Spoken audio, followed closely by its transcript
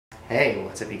Hey,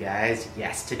 what's up you guys?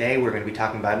 Yes, today we're going to be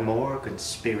talking about more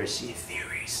conspiracy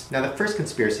theories. Now the first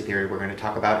conspiracy theory we're going to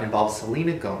talk about involves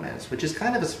Selena Gomez, which is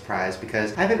kind of a surprise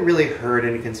because I haven't really heard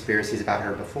any conspiracies about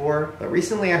her before, but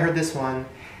recently I heard this one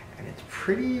and it's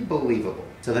pretty believable.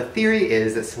 So the theory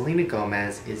is that Selena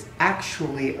Gomez is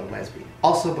actually a lesbian.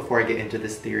 Also, before I get into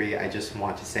this theory, I just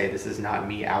want to say this is not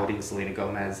me outing Selena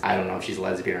Gomez. I don't know if she's a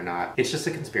lesbian or not. It's just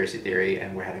a conspiracy theory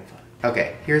and we're having fun.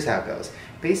 Okay, here's how it goes.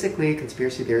 Basically,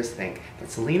 conspiracy theorists think that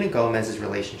Selena Gomez's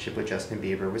relationship with Justin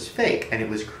Bieber was fake, and it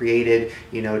was created,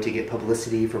 to get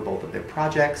publicity for both of their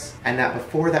projects, and that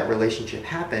before that relationship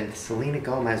happened, Selena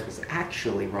Gomez was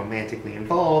actually romantically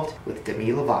involved with Demi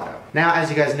Lovato. Now, as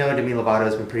you guys know, Demi Lovato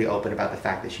has been pretty open about the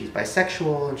fact that she's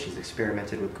bisexual, and she's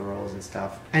experimented with girls and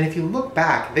stuff. And if you look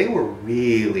back, they were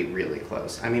really, really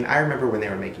close. I mean, I remember when they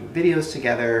were making videos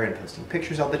together and posting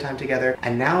pictures all the time together,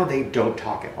 and now they don't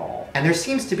talk at all. And there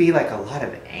seems to be like a lot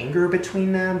of anger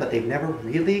between them, but they've never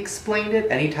really explained it.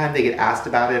 Anytime they get asked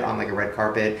about it on like a red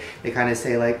carpet, they kind of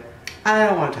say like, I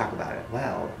don't want to talk about it.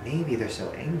 Well, maybe they're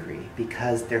so angry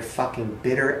because they're fucking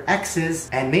bitter exes,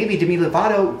 and maybe Demi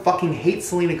Lovato fucking hates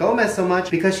Selena Gomez so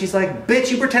much because she's like, bitch,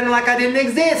 you pretended like I didn't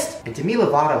exist! And Demi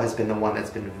Lovato has been the one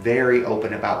that's been very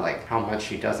open about like how much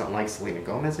she doesn't like Selena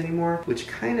Gomez anymore, which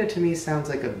kind of to me sounds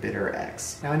like a bitter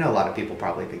ex. Now I know a lot of people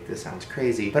probably think this sounds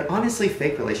crazy, but honestly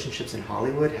fake relationships in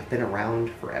Hollywood have been around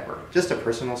forever. Just a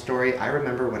personal story, I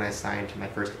remember when I signed to my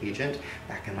first agent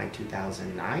back in like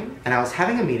 2009, and I was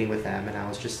having a meeting with them and I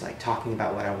was just like talking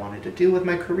about what I wanted to do with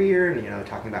my career and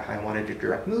talking about how I wanted to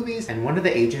direct movies, and one of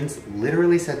the agents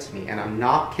literally said to me, and I'm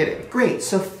not kidding, great,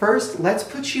 so first let's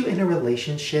put you in a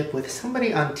relationship with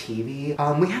somebody on TV.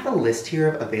 We have a list here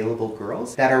of available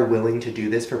girls that are willing to do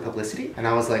this for publicity. And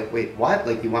I was like, wait, what?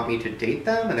 Like you want me to date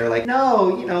them? And they're like, no,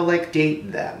 like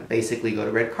date them. Basically go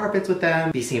to red carpets with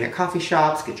them, be seen at coffee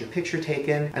shops, get your picture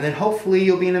taken, and then hopefully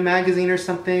you'll be in a magazine or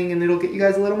something and it'll get you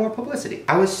guys a little more publicity.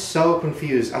 I was so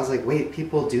confused. I was like, wait,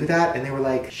 people do that? And they were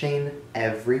like, Shane,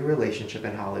 every relationship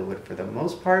in Hollywood for the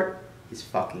most part is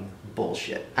fucking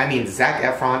bullshit. I mean, Zac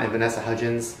Efron and Vanessa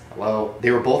Hudgens, hello.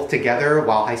 They were both together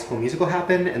while High School Musical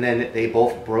happened, and then they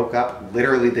both broke up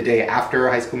literally the day after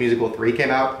High School Musical 3 came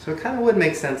out. So it kind of would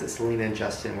make sense that Selena and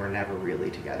Justin were never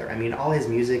really together. I mean, all his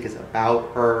music is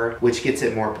about her, which gets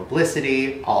it more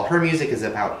publicity. All her music is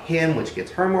about him, which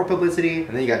gets her more publicity.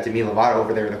 And then you got Demi Lovato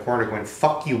over there in the corner going,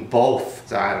 fuck you both.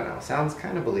 So I don't know, sounds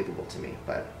kind of believable to me,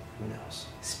 but who knows?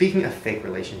 Speaking of fake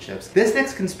relationships, this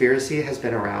next conspiracy has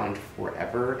been around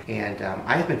forever, and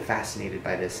I have been fascinated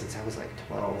by this since I was like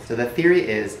 12. So the theory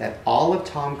is that all of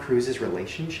Tom Cruise's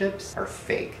relationships are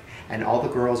fake, and all the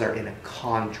girls are in a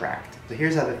contract. So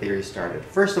here's how the theory started.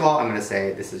 First of all, I'm gonna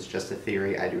say this is just a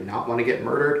theory. I do not want to get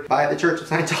murdered by the Church of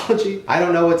Scientology. I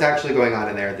don't know what's actually going on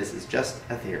in there. This is just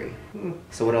a theory.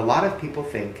 So what a lot of people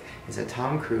think is that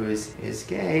Tom Cruise is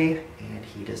gay and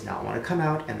he does not want to come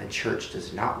out, and the church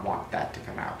does not want that to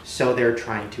come out. So they're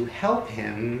trying to help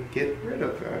him get rid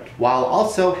of it, while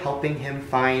also helping him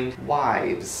find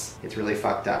wives. It's really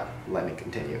fucked up. Let me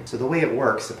continue. So the way it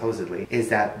works, supposedly, is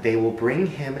that they will bring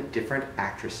him different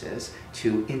actresses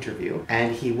to interview,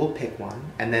 and he will pick one,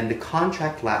 and then the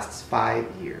contract lasts 5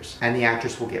 years. And the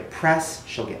actress will get press,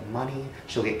 she'll get money,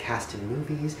 she'll get cast in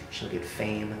movies, she'll get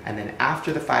fame, and then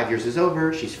after the 5 years is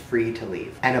over, she's free to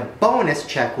leave. And a bonus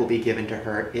check will be given to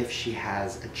her if she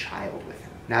has a child with him.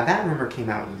 Now that rumor came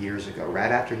out years ago,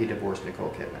 right after he divorced Nicole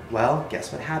Kidman. Well,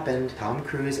 guess what happened? Tom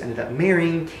Cruise ended up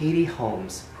marrying Katie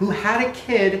Holmes, who had a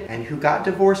kid and who got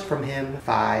divorced from him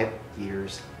 5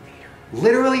 years later.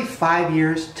 Literally 5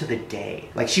 years to the day.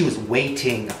 Like she was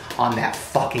waiting on that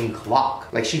fucking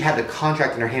clock. Like she had the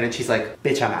contract in her hand and she's like,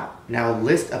 bitch, I'm out. Now a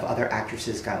list of other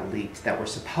actresses got leaked that were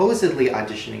supposedly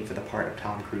auditioning for the part of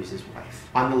Tom Cruise's wife.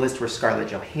 On the list were Scarlett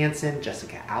Johansson,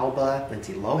 Jessica Alba,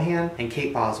 Lindsay Lohan, and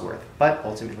Kate Bosworth, but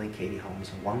ultimately Katie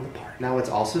Holmes won the part. Now what's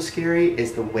also scary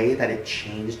is the way that it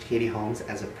changed Katie Holmes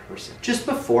as a person. Just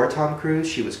before Tom Cruise,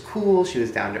 she was cool, she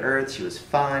was down to earth, she was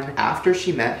fun. After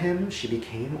she met him, she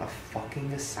became a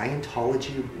fucking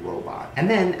Scientology robot. And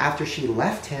then after she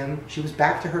left him, she was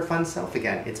back to her fun self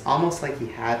again. It's almost like he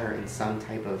had her in some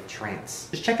type of trance.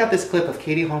 Just check out this clip of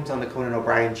Katie Holmes on the Conan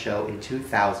O'Brien show in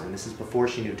 2000. This is before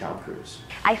she knew Tom Cruise.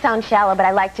 I sound shallow, but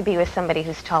I like to be with somebody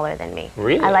who's taller than me.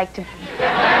 Really? I like to...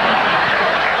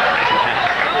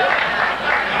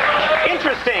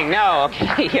 Interesting. No,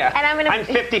 okay, yeah. And I'm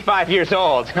 55 years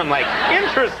old. I'm like,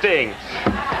 interesting.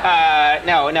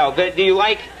 No, but do you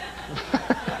like...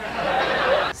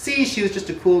 See, she was just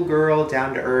a cool girl,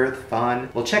 down to earth, fun.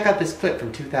 Well, check out this clip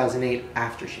from 2008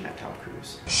 after she met Tom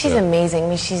Cruise. She's amazing. I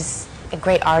mean, she's a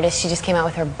great artist. She just came out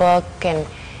with her book, and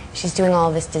she's doing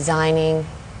all this designing.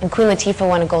 And Queen Latifah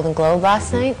won a Golden Globe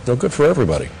last night. So good for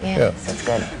everybody. Yeah, so it's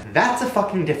good. That's a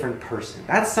fucking different person.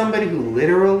 That's somebody who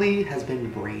literally has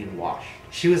been brainwashed.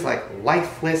 She was like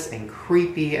lifeless and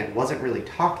creepy and wasn't really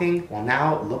talking. Well,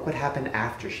 now look what happened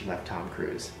after she left Tom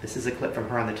Cruise. This is a clip from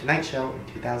her on The Tonight Show in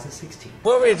 2016.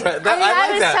 What were you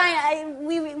trying?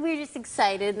 We were just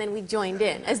excited, and then we joined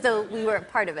in as though we were a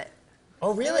part of it.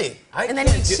 Oh, really? And then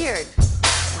we cheered.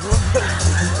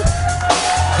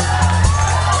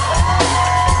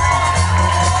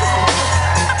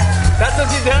 That's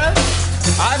what she does?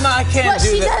 I can't Well, do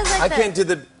she that. does like I that. can't do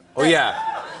the. Oh yeah.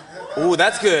 Ooh,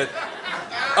 that's good.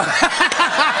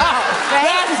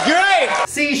 That's great.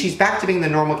 See, she's back to being the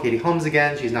normal Katie Holmes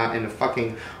again. She's not in a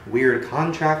fucking weird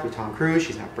contract with Tom Cruise.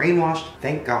 She's not brainwashed.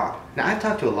 Thank God. Now, I've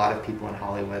talked to a lot of people in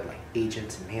Hollywood, like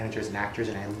agents and managers and actors,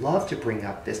 and I love to bring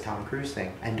up this Tom Cruise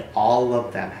thing. And all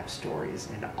of them have stories,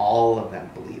 and all of them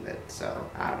believe it. So,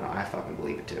 I don't know, I fucking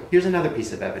believe it too. Here's another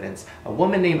piece of evidence. A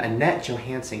woman named Annette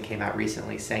Johansson came out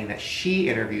recently saying that she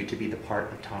interviewed to be the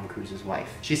part of Tom Cruise's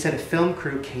wife. She said a film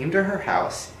crew came to her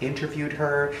house, interviewed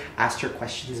her, asked her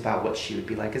questions about what she would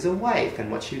be like as a wife and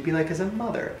what she would be like as a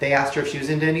mother. They asked her if she was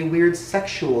into any weird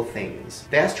sexual things.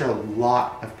 They asked her a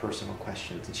lot of personal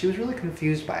questions, and she was really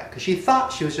confused by it because she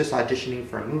thought she was just auditioning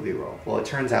for a movie role. Well, it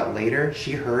turns out later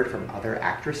she heard from other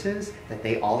actresses that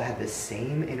they all had the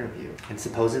same interview, and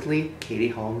supposedly Katie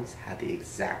Holmes had the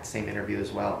exact same interview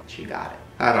as well. She got it.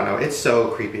 I don't know, it's so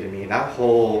creepy to me. That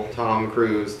whole Tom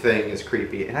Cruise thing is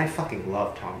creepy, and I fucking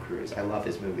love Tom Cruise. I love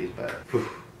his movies, but whew.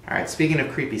 Alright, speaking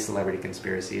of creepy celebrity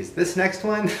conspiracies, this next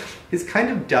one is kind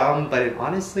of dumb, but it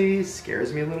honestly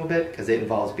scares me a little bit because it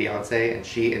involves Beyonce, and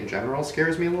she in general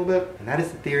scares me a little bit. And that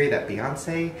is the theory that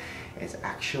Beyonce is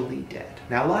actually dead.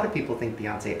 Now, a lot of people think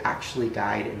Beyonce actually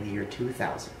died in the year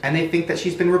 2000. And they think that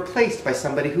she's been replaced by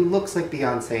somebody who looks like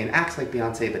Beyonce and acts like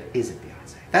Beyonce but isn't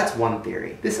Beyonce. That's one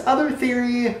theory. This other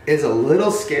theory is a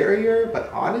little scarier,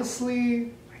 but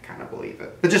honestly, kind of believe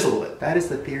it, but just a little bit. That is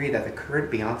the theory that the current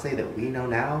Beyonce that we know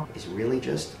now is really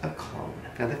just a clone.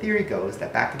 Now, the theory goes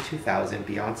that back in 2000,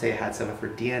 Beyonce had some of her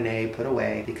DNA put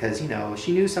away because, you know,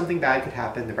 she knew something bad could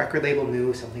happen. The record label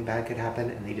knew something bad could happen,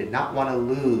 and they did not want to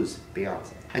lose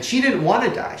Beyonce. And she didn't want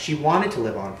to die. She wanted to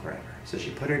live on forever. So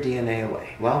she put her DNA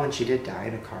away. Well, when she did die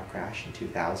in a car crash in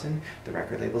 2000, the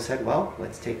record label said, well,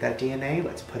 let's take that DNA,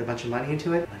 let's put a bunch of money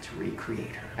into it, let's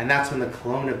recreate her. And that's when the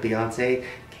clone of Beyonce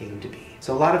came to be.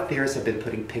 So a lot of theorists have been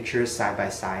putting pictures side by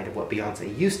side of what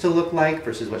Beyonce used to look like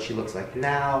versus what she looks like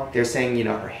now. They're saying, you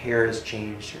know, her hair has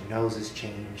changed, her nose has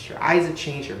changed, her eyes have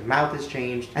changed, her mouth has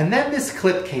changed. And then this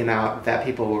clip came out that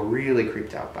people were really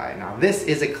creeped out by. Now, this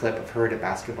is a clip of her at a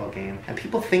basketball game, and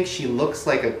people think she looks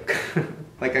like a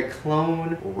like a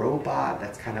clone robot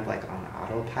that's kind of like on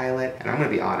autopilot. And I'm gonna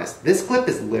be honest, this clip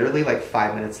is literally like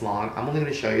 5 minutes long. I'm only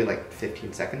gonna show you like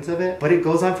 15 seconds of it, but it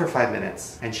goes on for 5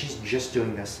 minutes, and she's just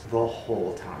doing this the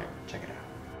whole time. Check it out.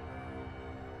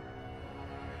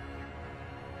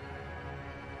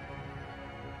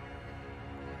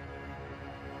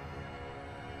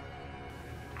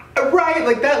 Right,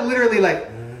 like that literally like,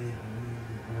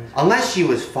 unless she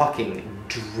was fucking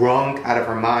drunk out of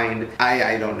her mind,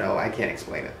 I don't know, I can't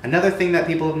explain it. Another thing that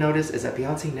people have noticed is that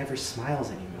Beyonce never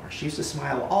smiles anymore. She used to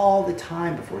smile all the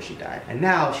time before she died, and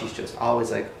now she's just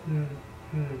always like,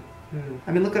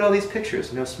 I mean, look at all these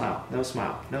pictures. No smile, no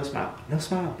smile, no smile, no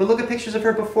smile. But look at pictures of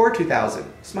her before 2000.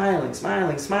 Smiling,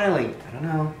 smiling, smiling. I don't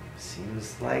know.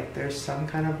 Seems like there's some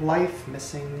kind of life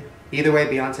missing. Either way,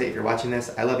 Beyonce, if you're watching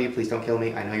this, I love you. Please don't kill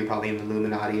me. I know you're probably in the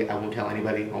Illuminati. I won't tell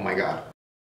anybody. Oh my God.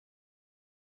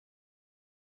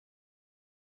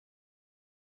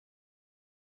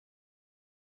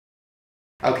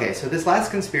 Okay, so this last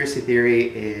conspiracy theory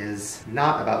is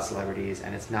not about celebrities,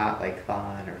 and it's not like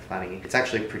fun or funny. It's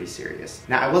actually pretty serious.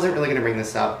 Now, I wasn't really gonna bring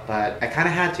this up, but I kind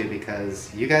of had to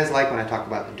because you guys like when I talk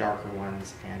about the darker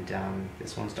ones, and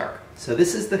this one's dark. So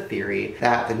this is the theory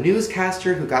that the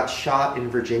newscaster who got shot in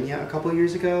Virginia a couple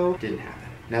years ago didn't happen.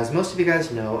 Now, as most of you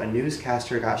guys know, a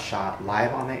newscaster got shot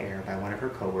live on the air by one of her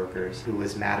coworkers who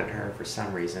was mad at her for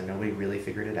some reason. Nobody really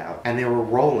figured it out. And they were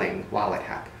rolling while it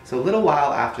happened. So a little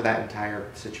while after that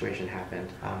entire situation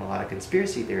happened, a lot of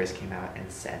conspiracy theorists came out and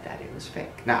said that it was fake.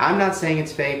 Now, I'm not saying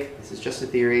it's fake. This is just a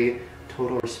theory.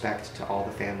 Total respect to all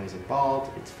the families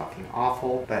involved. It's fucking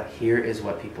awful. But here is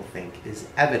what people think is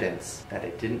evidence that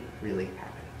it didn't really happen.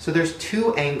 So there's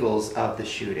two angles of the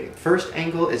shooting. First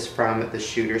angle is from the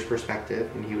shooter's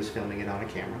perspective when he was filming it on a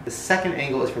camera. The second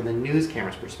angle is from the news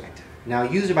camera's perspective. Now,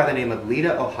 a user by the name of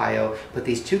Lita Ohio put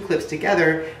these two clips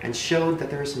together and showed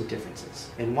that there are some differences.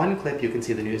 In one clip, you can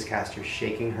see the newscaster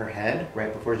shaking her head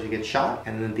right before she gets shot,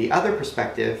 and then the other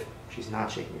perspective, She's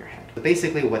not shaking her head. But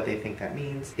basically what they think that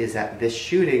means is that this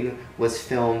shooting was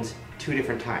filmed 2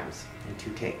 different times in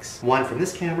 2 takes. One from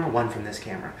this camera, one from this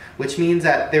camera, which means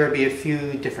that there would be a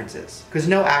few differences because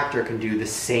no actor can do the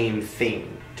same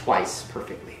thing twice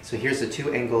perfectly. So here's the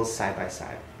 2 angles side by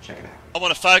side. Check it out. I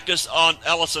want to focus on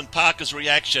Alison Parker's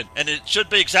reaction, and it should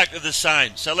be exactly the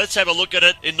same. So let's have a look at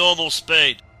it in normal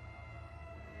speed.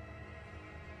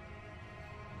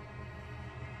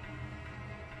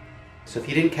 So if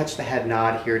you didn't catch the head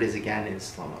nod, here it is again in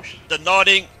slow motion. The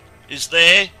nodding is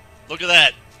there. Look at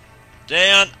that.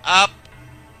 Down, up,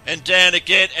 and down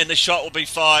again, and the shot will be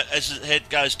fired as the head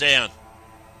goes down.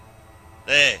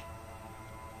 There.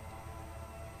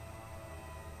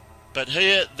 But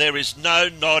here, there is no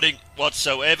nodding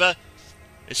whatsoever.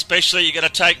 Especially, you're going to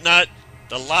take note,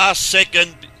 the last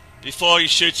second before he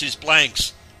shoots his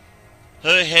blanks.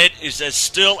 Her head is as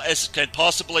still as it can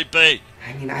possibly be.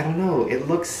 I mean, I don't know. It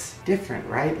looks different,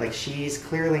 right? Like, she's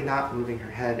clearly not moving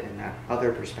her head in that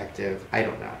other perspective. I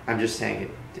don't know. I'm just saying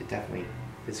it definitely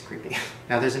is creepy.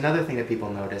 Now, there's another thing that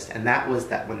people noticed, and that was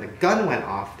that when the gun went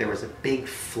off, there was a big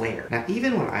flare. Now,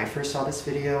 even when I first saw this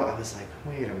video, I was like,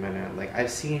 wait a minute. Like, I've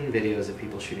seen videos of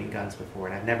people shooting guns before,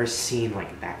 and I've never seen,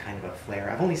 like, that kind of a flare.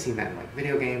 I've only seen that in, like,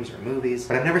 video games or movies,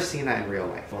 but I've never seen that in real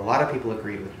life. Well, a lot of people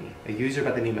agreed with me. A user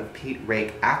by the name of Pete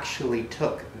Rake actually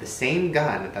took the same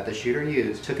gun that the shooter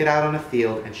used, took it out on a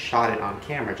field, and shot it on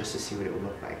camera just to see what it would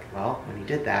look like. Well, when he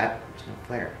did that, there's no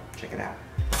flare. Check it out.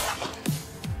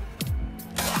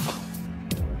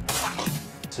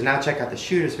 So now check out the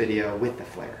shooter's video with the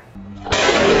flare.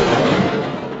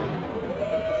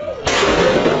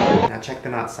 Now check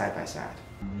them out side by side.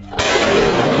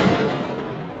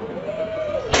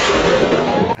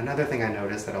 Another thing I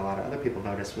noticed that a lot of other people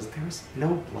noticed was there was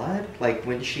no blood. Like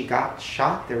when she got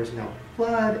shot, there was no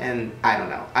blood, and I don't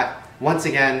know. Once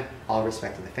again, all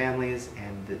respect to the families,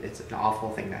 and it's an awful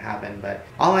thing that happened, but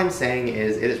all I'm saying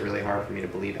is it is really hard for me to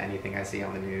believe anything I see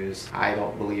on the news. I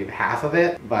don't believe half of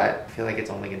it, but I feel like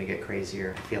it's only gonna get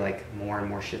crazier. I feel like more and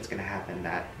more shit's gonna happen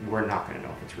that we're not gonna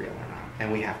know if it's real or not,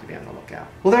 and we have to be on the lookout.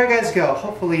 Well, there you guys go.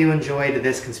 Hopefully you enjoyed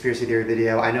this conspiracy theory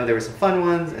video. I know there were some fun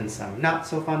ones and some not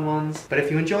so fun ones, but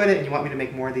if you enjoyed it and you want me to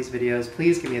make more of these videos,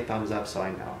 please give me a thumbs up so I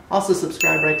know. Also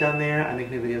subscribe right down there. I make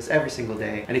new videos every single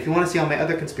day, and if you want to see all my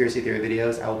other conspiracy theory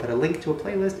videos, I will put a link to a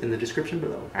playlist in the description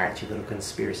below. Alright, you little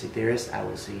conspiracy theorists, I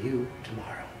will see you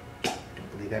tomorrow.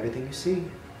 Don't believe everything you see.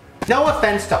 No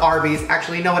offense to Arby's.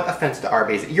 Actually, no offense to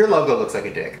Arby's. Your logo looks like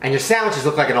a dick. And your sandwiches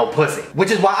look like an old pussy.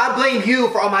 Which is why I blame you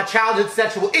for all my childhood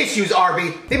sexual issues,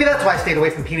 Arby. Maybe that's why I stayed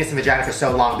away from penis and vagina for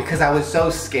so long, because I was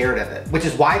so scared of it. Which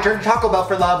is why I turned to Taco Bell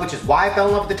for love, which is why I fell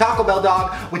in love with the Taco Bell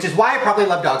dog, which is why I probably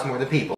love dogs more than people.